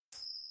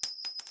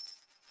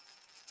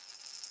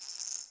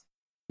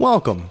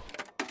Welcome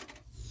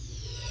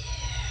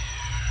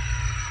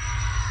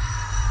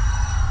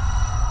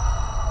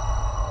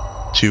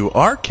to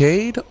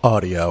Arcade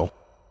Audio.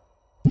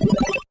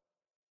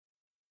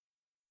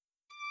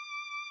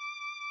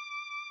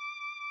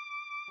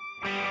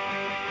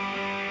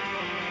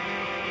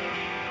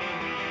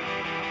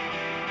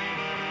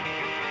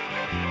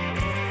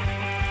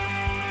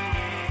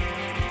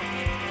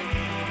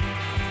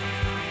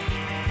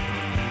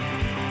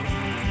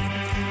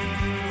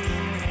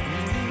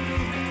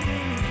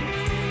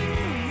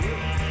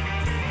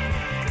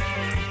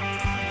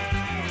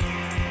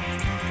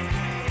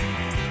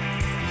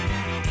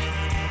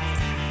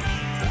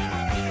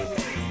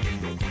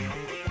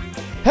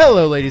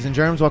 Hello, ladies and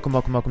germs. Welcome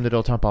to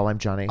Dilettante Ball. I'm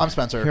Johnny. I'm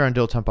Spencer. Here on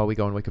Dilettante Ball, we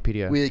go on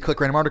Wikipedia. We click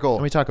random article.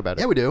 And we talk about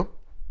it. Yeah, we do.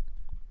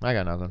 I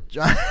got nothing.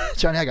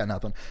 Johnny, I got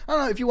nothing. I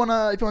don't know if you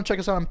wanna check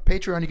us out on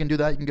Patreon, you can do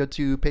that. You can go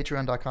to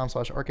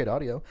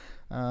patreon.com/arcadeaudio.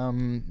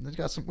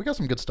 We got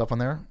some good stuff on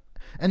there,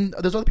 and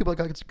there's other people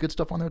that got good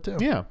stuff on there too.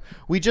 Yeah,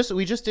 we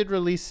just did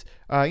release.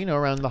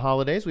 Around the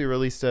holidays, we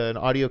released an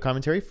audio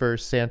commentary for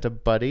Santa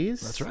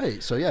Buddies. That's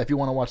right. So yeah, if you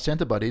want to watch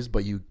Santa Buddies,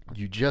 but you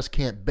just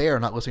can't bear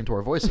not listening to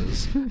our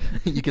voices,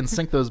 you can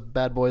sync those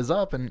bad boys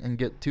up and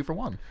get 2 for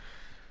 1.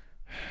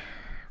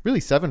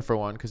 Really 7 for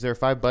 1 because there are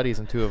 5 buddies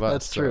and 2 of us.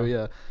 That's true.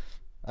 Yeah.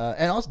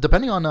 And also,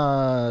 depending on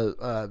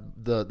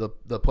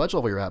the pledge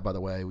level you're at, by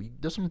the way,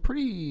 there's some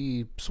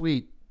pretty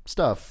sweet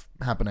stuff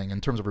happening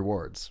in terms of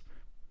rewards.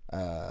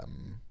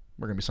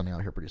 We're gonna be sending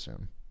out here pretty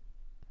soon.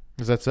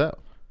 Is that so?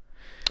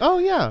 Oh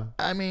yeah.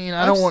 I mean,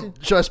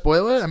 should I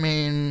spoil it? I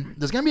mean,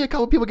 there's gonna be a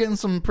couple people getting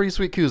some pretty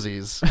sweet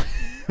koozies.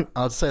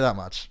 I'll say that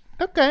much.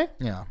 Okay.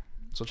 Yeah.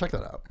 So check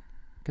that out.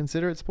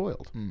 Consider it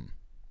spoiled.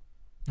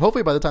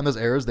 Hopefully, by the time this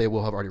airs, they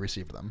will have already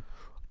received them.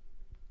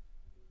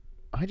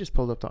 I just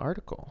pulled up the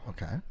article.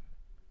 Okay.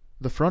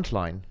 The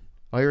Frontline,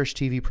 Irish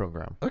TV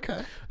program.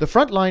 Okay. The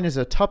Frontline is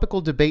a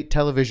topical debate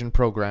television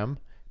program,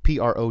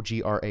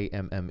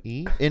 PROGRAMME,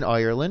 in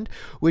Ireland,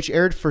 which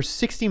aired for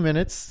 60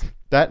 minutes.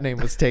 That name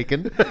was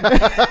taken.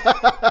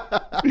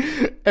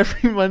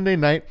 Every Monday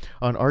night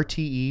on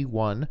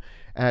RTE1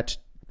 at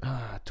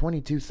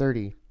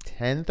 22:30.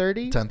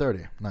 10:30?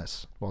 10:30.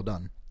 Nice. Well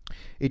done.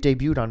 It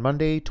debuted on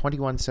Monday,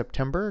 21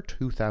 September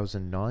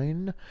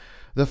 2009.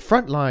 The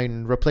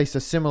Frontline replaced a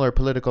similar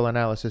political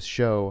analysis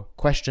show,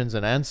 Questions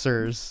and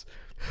Answers.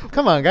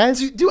 Come on,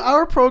 guys. Do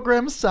our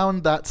programs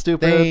sound that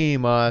stupid? They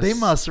must. They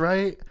must,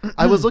 right?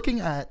 I was looking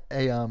at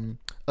I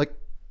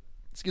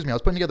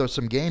was putting together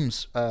some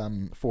games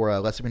for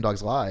Let Sleeping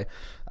Dogs Lie,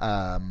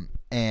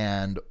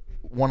 and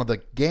one of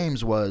the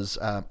games was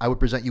I would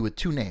present you with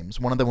 2 names.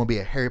 One of them would be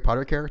a Harry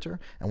Potter character,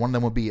 and one of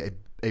them would be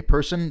a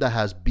person that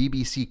has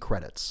BBC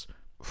credits.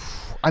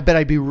 I bet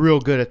I'd be real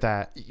good at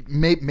that.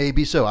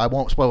 Maybe so. I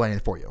won't spoil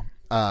anything for you.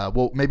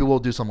 Maybe we'll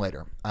do some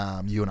later,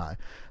 you and I.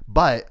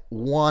 But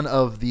one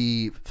of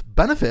the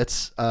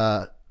benefits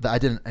that I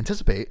didn't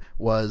anticipate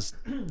was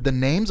the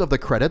names of the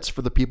credits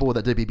for the people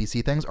that did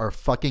BBC things are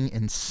fucking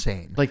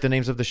insane. Like the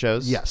names of the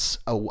shows? Yes.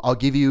 I'll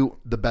give you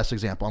the best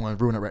example. I'm going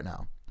to ruin it right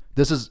now.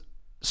 This is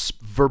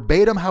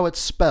verbatim how it's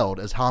spelled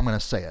is how I'm going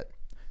to say it.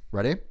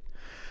 Ready?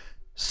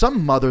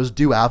 Some mothers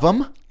do have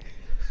them.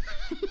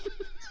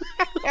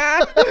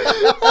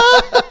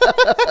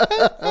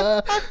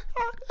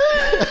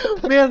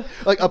 Man,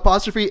 like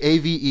apostrophe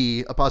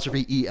AVE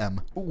apostrophe EM.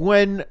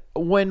 When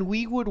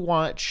we would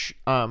watch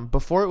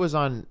before it was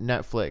on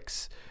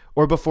Netflix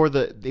or before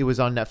it was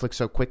on Netflix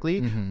so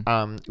quickly,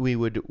 we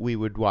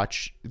would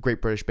watch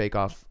Great British Bake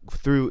Off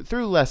through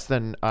less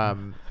than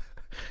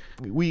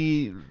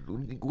we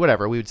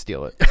would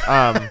steal it.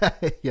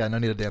 Yeah, no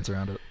need to dance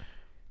around it.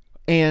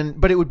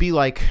 But it would be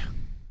like,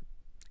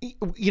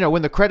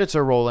 when the credits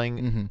are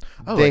rolling,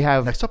 they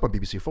have next up on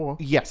BBC4.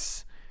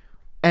 Yes,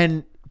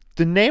 and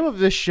the name of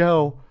this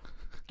show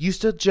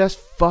used to just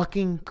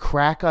fucking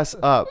crack us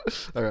up.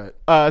 All right.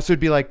 So it'd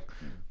be like,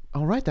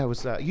 all right, that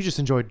was you just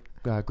enjoyed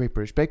Great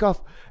British Bake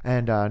Off,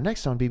 and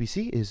next on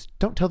BBC is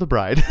Don't Tell the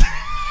Bride.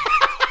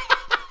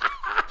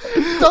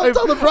 Don't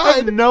Tell the Bride. I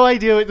have no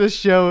idea what this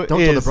show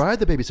Don't is. Tell the Bride.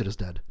 The babysitter's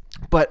dead.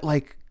 But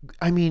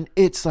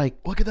it's like,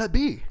 what could that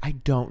be? I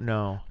don't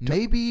know.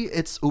 Maybe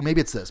it's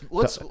this.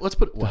 Let's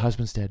put the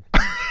husband's dead.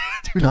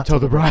 Do not tell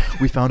the bride.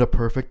 We found a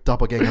perfect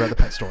doppelganger at the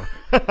pet store.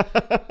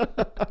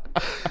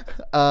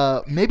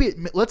 Maybe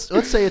let's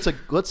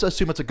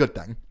assume it's a good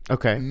thing.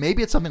 Okay.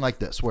 Maybe it's something like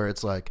this where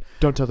it's like,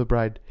 don't tell the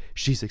bride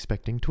she's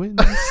expecting twins.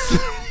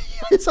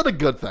 It's not a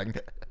good thing.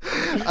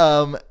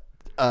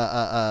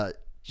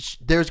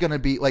 There's gonna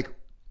be like,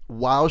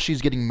 while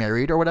she's getting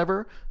married or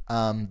whatever,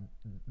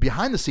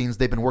 behind the scenes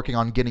they've been working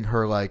on getting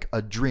her like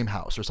a dream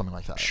house or something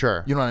like that.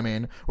 Sure. You know what I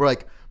mean? We're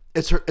like,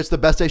 it's the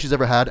best day she's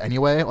ever had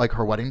anyway, like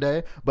her wedding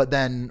day. But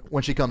then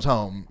when she comes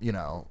home,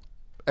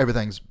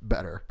 everything's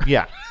better.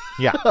 Yeah.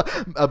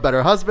 A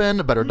better husband,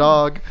 a better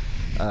dog.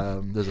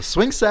 There's a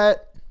swing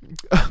set.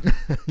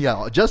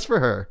 Yeah, just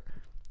for her.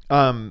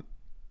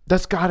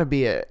 That's got to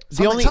be it.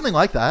 Something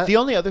like that. The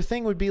only other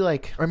thing would be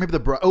like, or maybe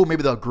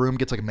the groom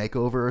gets like a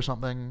makeover or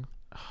something.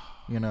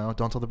 You know,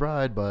 don't tell the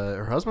bride, but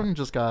her husband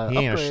just got He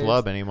ain't a upgrades.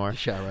 schlub anymore.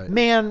 Yeah, right.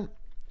 Man,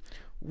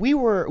 we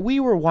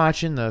were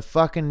watching the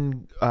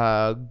fucking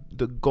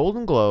the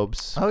Golden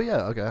Globes. Oh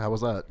yeah, okay. How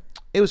was that?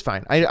 It was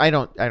fine. I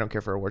don't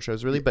care for award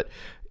shows really, but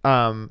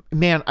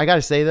man, I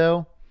gotta say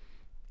though,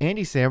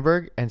 Andy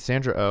Samberg and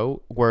Sandra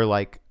Oh were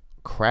like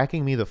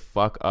cracking me the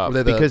fuck up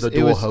Were they because the it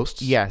dual was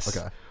hosts? yes.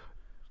 Okay.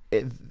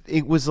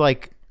 It was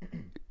like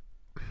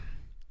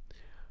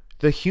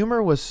the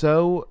humor was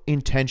so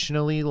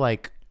intentionally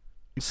like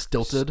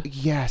Stilted.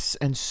 yes,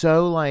 and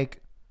so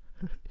like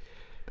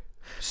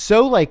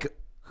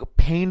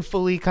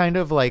painfully kind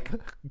of like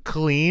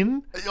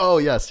clean. Oh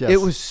yes, yes. It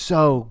was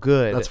so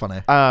good. That's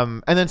funny.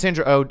 And then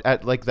Sandra Oh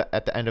at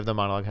the end of the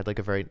monologue had like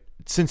a very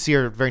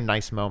sincere, very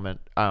nice moment.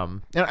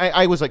 And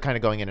I was like kind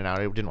of going in and out.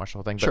 I didn't watch the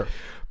whole thing. But, Sure.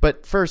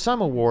 But for some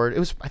award, it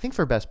was I think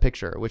for Best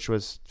Picture, which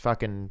was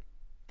fucking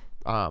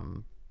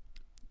Bird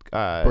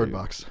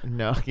Box.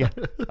 No, yeah.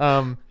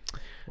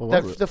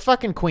 What was it? The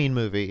fucking Queen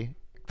movie.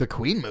 The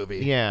Queen movie.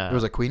 Yeah. There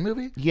was a Queen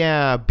movie.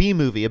 Yeah, Bee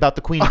movie about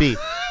the Queen Bee.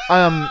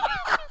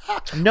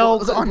 No,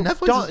 Was it on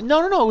Netflix?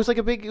 No. It was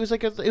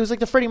like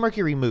the Freddie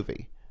Mercury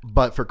movie.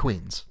 But for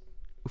queens.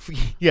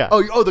 Yeah.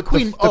 Oh, the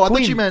Queen. I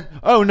thought you meant.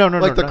 Oh no,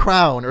 like The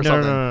Crown or No,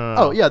 something. no.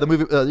 Oh yeah, the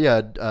movie.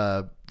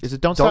 Is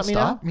it Don't Stop Me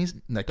Now?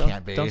 That Don't,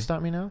 can't be. Don't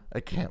Stop Me Now.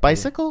 It can't.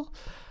 Bicycle.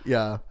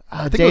 Yeah.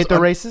 I Day it was at the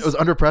Races? It was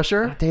Under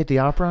Pressure. Day at the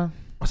Opera.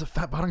 Was it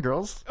Fat Bottom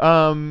Girls?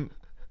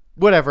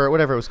 Whatever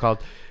it was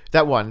called.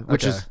 That one,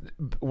 which Okay. is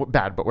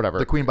bad, but whatever.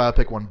 The Queen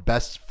biopic won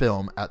Best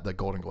Film at the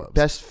Golden Globes.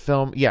 Best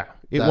film. Yeah,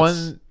 it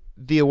won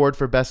the award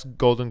for Best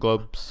Golden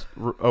Globes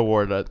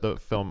award at the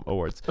Film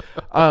Awards.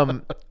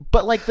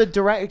 But like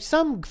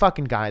some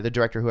fucking guy, the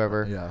director,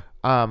 whoever,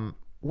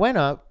 went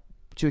up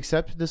to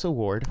accept this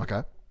award.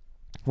 Okay.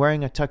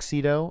 Wearing a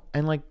tuxedo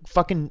and like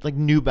fucking like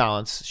New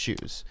Balance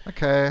shoes.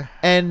 Okay.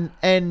 And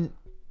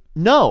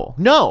no,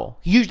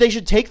 they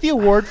should take the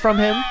award from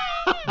him.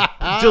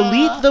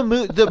 Delete the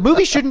movie. The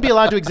movie shouldn't be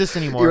allowed to exist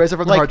anymore. Erase it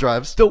from the hard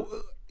drives.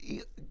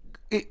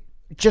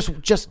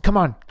 Just come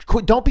on.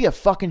 Don't be a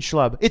fucking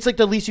schlub. It's like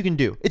the least you can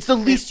do. It's the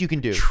least you can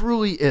do.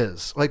 Truly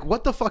is. Like,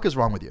 what the fuck is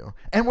wrong with you?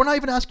 And we're not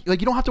even asking.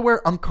 Like, you don't have to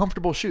wear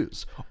uncomfortable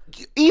shoes.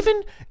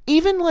 Even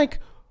like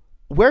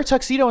wear a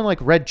tuxedo and like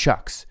red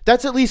chucks.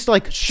 That's at least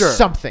like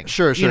something.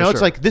 Sure. You know,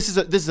 it's like this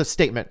is a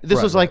statement. This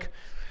Right, was like,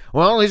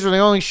 well, these are the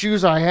only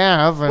shoes I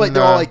have. And, Like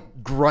they're all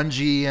like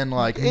grungy and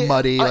like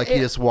muddy. Like he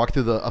just walked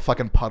through a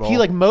fucking puddle. he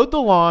like mowed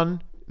the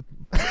lawn,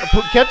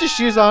 kept his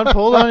shoes on,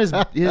 pulled on his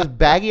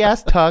baggy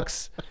ass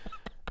tux,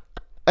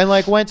 and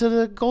like went to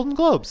the Golden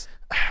Globes.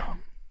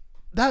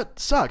 That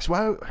sucks.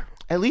 Why?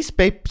 At least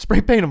spray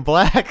paint them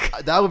black.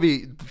 That would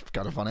be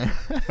kind of funny.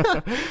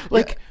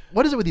 Like, yeah.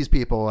 What is it with these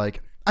people?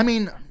 Like, I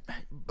mean,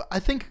 I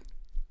think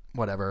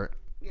whatever.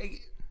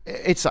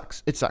 it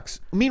sucks. It sucks.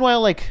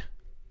 Meanwhile, like,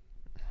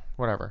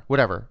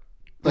 whatever.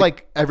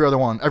 Like every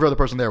other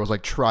person there was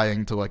like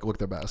trying to like look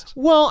their best,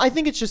 well, I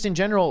think it's just in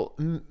general,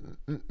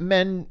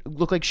 men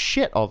look like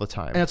shit all the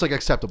time. and it's like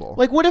acceptable.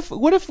 Like, what if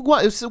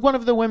one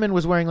of the women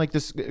was wearing like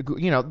this,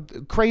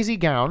 crazy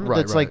gown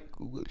that's right.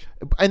 like,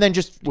 and then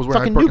just Was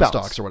wearing fucking New Balance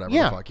Birkenstocks or whatever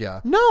the fuck,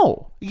 yeah.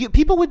 No,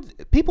 people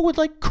would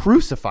like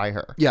crucify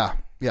her. yeah.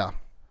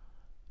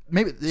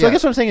 Maybe. So I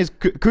guess what I'm saying is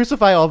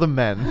crucify all the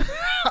men.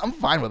 I'm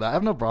fine with that. I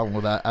have no problem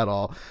with that at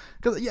all.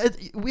 Because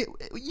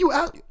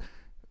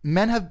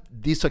men have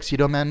these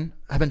tuxedo men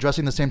have been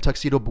dressing the same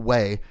tuxedo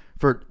way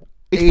for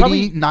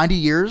 90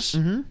 years.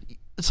 Mm-hmm.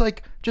 It's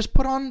like, just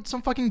put on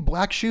some fucking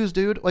black shoes,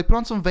 dude. Like, put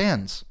on some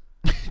Vans.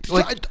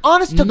 Like,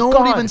 honest to no God.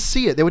 one would even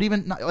see it. They would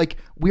even not, like.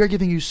 We are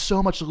giving you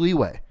so much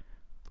leeway.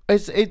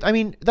 I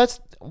mean, that's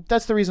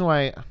the reason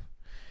why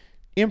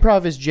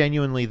improv is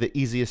genuinely the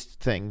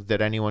easiest thing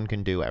that anyone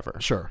can do ever.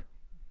 Sure.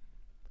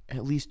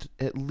 At least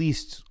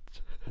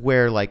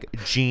wear like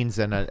jeans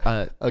and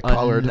a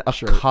collared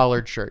shirt.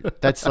 collared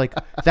shirt. That's like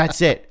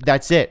that's it.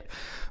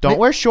 Don't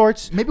wear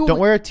shorts. Don't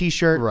wear a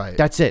t-shirt. Right.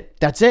 That's it.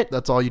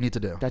 That's all you need to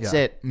do. That's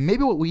it.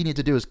 Maybe what we need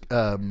to do is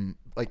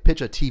like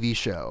pitch a TV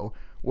show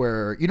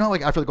where,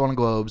 like after the Golden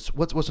Globes,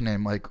 what's the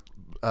name? Like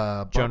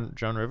Joan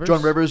Rivers.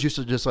 John Rivers used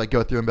to just like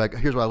go through and be like,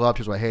 here's what I loved,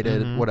 here's what I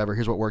hated, whatever.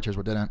 Here's what worked, here's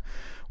what didn't.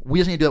 We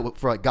just need to do that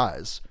for like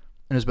guys,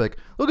 and just be like,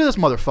 look at this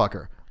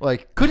motherfucker.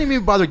 Like, couldn't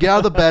even bother to get out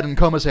of the bed and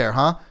comb his hair,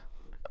 huh?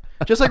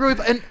 Just like really,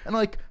 and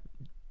like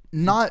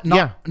not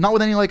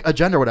with any like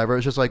agenda or whatever.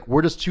 It's just like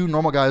we're just two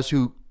normal guys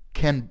who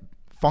can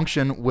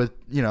function with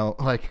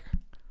like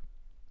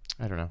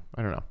I don't know,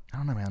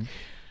 man.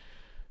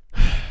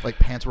 Like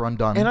pants were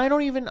undone, and I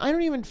don't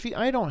even feel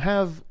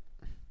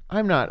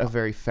I'm not a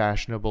very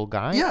fashionable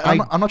guy. Yeah,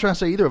 I'm not trying to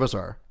say either of us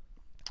are.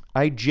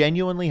 I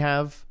genuinely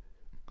have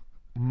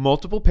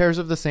multiple pairs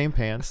of the same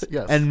pants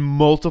Yes. and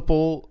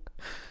multiple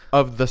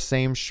of the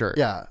same shirt.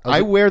 Yeah,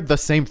 I wear the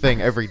same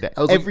thing every day,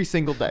 every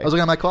single day. I was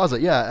looking at my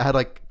closet. Yeah, I had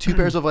like two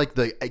pairs of like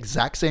the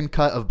exact same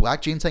cut of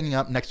black jeans hanging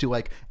up next to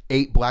like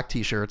 8 black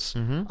t-shirts.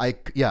 Mm-hmm.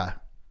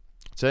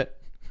 That's it.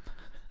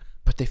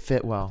 But they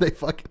fit well.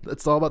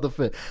 It's all about the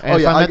fit.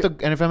 And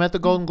if I'm at the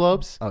Golden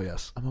Globes, oh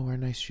yes, I'm gonna wear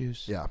nice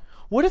shoes. yeah.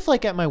 What if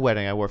like at my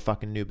wedding I wore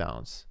fucking New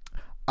Balance?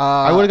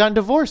 I would have gotten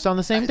divorced on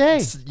the same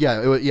day.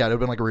 Yeah, it would have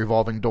been like a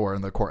revolving door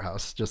in the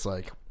courthouse, just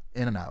like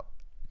in and out.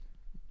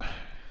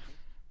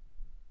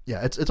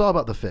 Yeah, it's all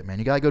about the fit, man.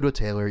 You gotta go to a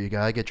tailor. You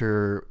gotta get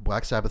your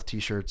Black Sabbath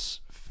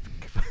t-shirts.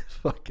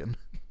 Fucking,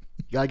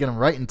 you gotta get them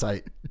right and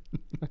tight.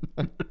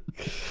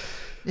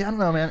 Yeah, I don't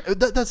know, man.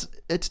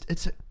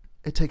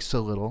 It takes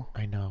so little.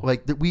 I know.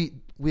 Like we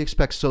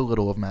expect so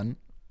little of men.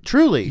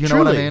 Truly, You know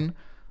what I mean?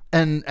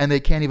 And they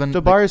can't even.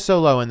 The bar is so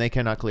low, and they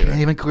cannot clear can't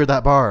it. even clear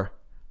that bar.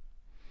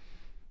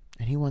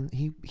 And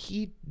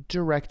he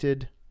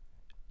directed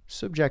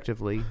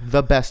subjectively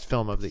the best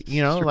film of the,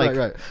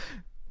 Right.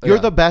 You're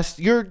Yeah. the best.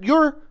 You're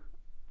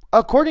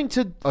according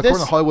to According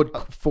to Hollywood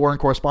Foreign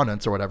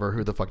Correspondents or whatever,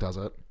 who the fuck does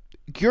it?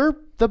 you're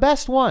the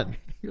best one,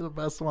 You're the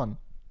best one.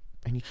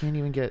 and you can't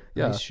even get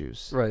nice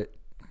shoes. Right.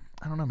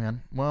 I don't know,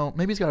 man. Well,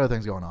 maybe he's got other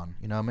things going on.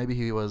 Maybe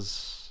he had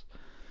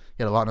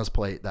a lot on his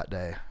plate that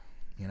day.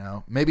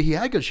 Maybe he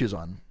had good shoes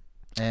on,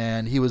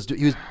 and he was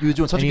doing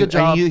such a good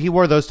job. And he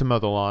wore those to mow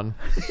the lawn.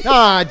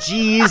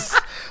 Jeez.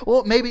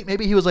 Well,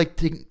 maybe he was like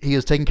he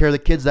was taking care of the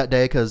kids that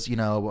day because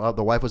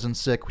the wife wasn't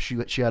sick.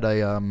 She had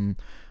a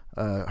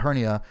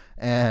hernia,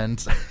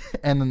 and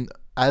then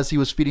as he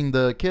was feeding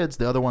the kids,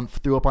 the other one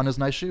threw up on his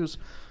nice shoes.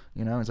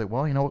 He's like,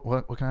 well,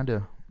 what can I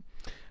do?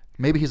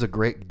 Maybe he's a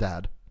great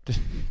dad.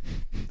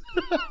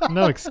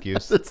 No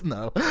excuse. There's There's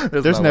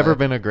no never way.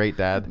 been a great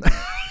dad.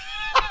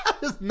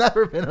 There's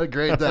never been a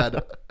great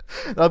dad.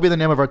 That'll be the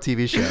name of our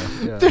TV show.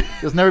 Yeah.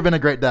 There's never been a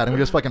great dad, and we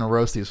just fucking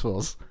roast these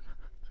fools.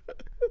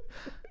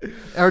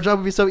 Our job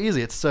would be so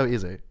easy. It's so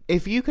easy.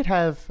 If you could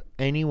have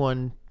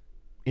anyone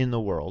in the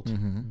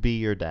world be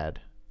your dad,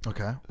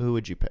 Okay. who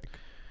would you pick?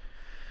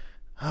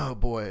 Oh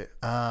boy.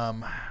 I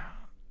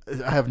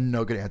have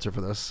no good answer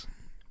for this.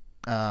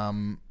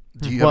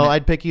 Do you? Well,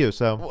 I'd pick you.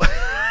 So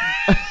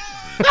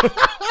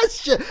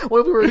Shit. What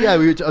if we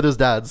were each other's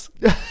dads?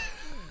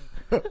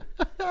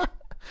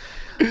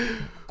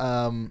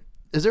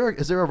 Is there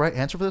a right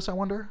answer for this? I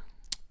wonder.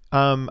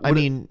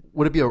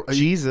 Would it be a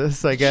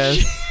Jesus? I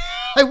guess.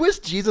 I wish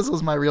Jesus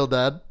was my real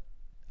dad.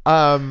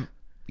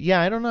 Yeah,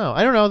 I don't know.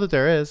 I don't know that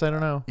there is. I don't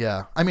know.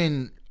 Yeah, I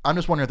mean, I'm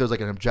just wondering if there's like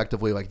an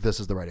objectively like this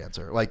is the right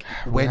answer, like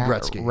Wayne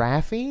Gretzky,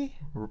 Raffi,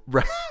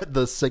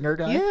 the singer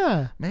guy.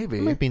 Yeah, maybe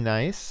it might be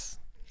nice.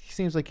 He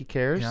seems like he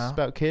cares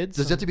about kids.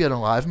 Does it have to be an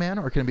alive man,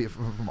 or can it be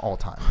from all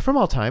time? From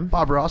all time.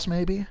 Bob Ross,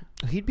 maybe.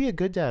 He'd be a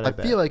good dad. I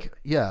bet. feel like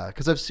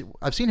because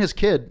I've seen his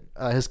kid.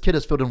 His kid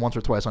has filled in once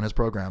or twice on his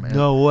program. And,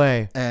 no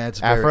way. And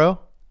it's Afro.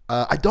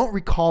 I don't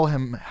recall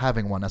him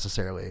having one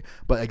necessarily,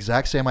 but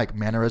exact same like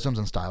mannerisms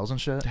and styles and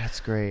shit.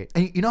 That's great.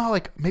 And you know how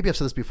like maybe I've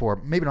said this before,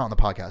 maybe not on the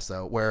podcast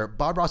though, where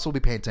Bob Ross will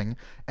be painting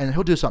and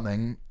he'll do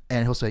something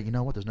and he'll say, you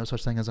know what, there's no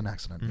such thing as an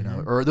accident,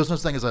 or there's no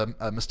such thing as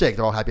a mistake.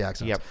 They're all happy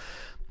accidents. Yep.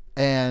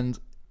 And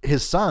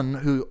his son,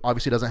 who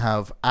obviously doesn't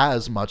have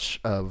as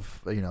much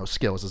of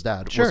skill as his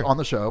dad, was on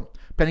the show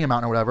painting a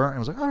mountain or whatever, and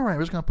was like, all right,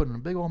 we're just gonna put in a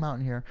big old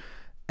mountain here,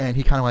 and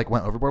he kind of like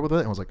went overboard with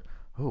it and was like,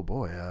 oh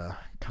boy,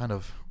 kind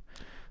of.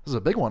 This is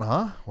a big one,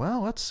 huh?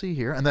 Well, let's see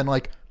here. And then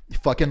like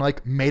fucking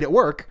like made it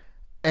work.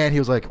 And he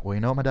was like, well,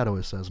 you know what my dad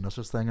always says, no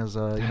such thing as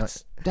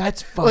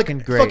that's fucking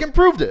like, great. Fucking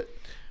proved it.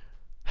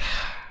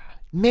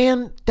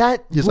 Man,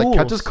 that He's rules. like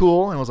kept us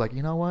cool and was like,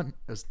 you know what?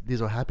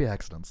 These are happy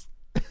accidents.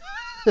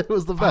 It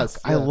was the best.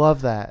 I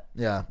love that.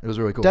 Yeah, it was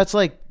really cool. That's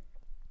like,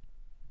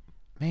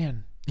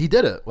 man, he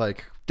did it.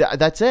 Like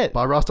that's it.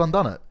 Bob Ross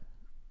done it.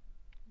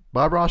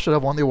 Bob Ross should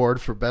have won the award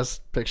for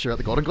best picture at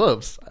the Golden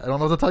Globes. I don't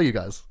know what to tell you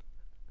guys.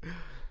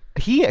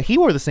 He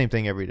wore the same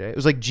thing every day. It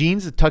was like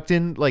jeans tucked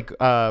in like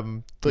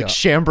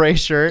chambray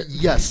shirt.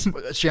 Yes,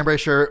 chambray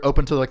shirt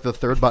open to like the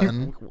third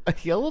button.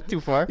 Yeah, a little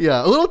too far.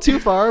 Yeah, a little too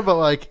far, but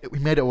like we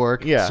made it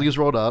work. Yeah, sleeves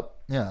rolled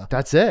up. Yeah,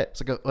 that's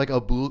it. It's like a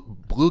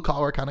blue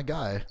collar kind of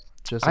guy.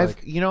 Just I've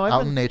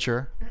out in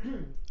nature.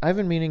 I've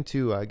been meaning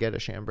to get a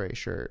chambray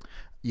shirt.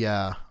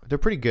 Yeah, they're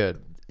pretty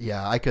good.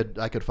 Yeah, I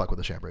could fuck with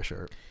a chambray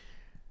shirt.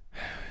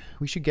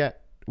 We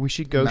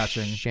should go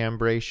matching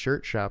chambray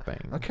shirt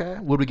shopping. Okay.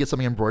 Would we get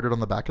something embroidered on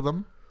the back of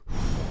them?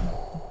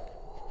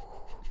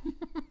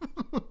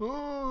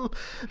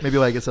 Maybe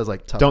like it says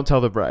like tough. Don't tell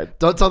the bride.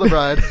 Don't tell the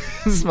bride.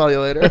 Smell you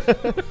later.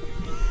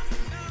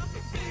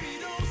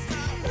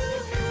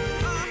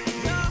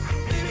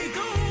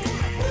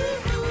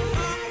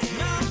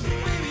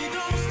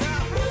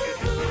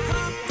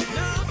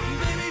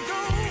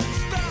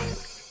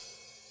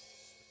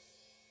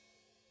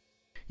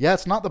 Yeah,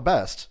 it's not the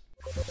best.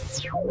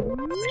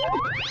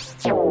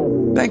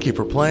 Thank you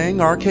for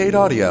playing Arcade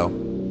Audio.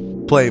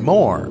 Play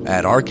more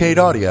at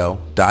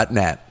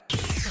arcadeaudio.net.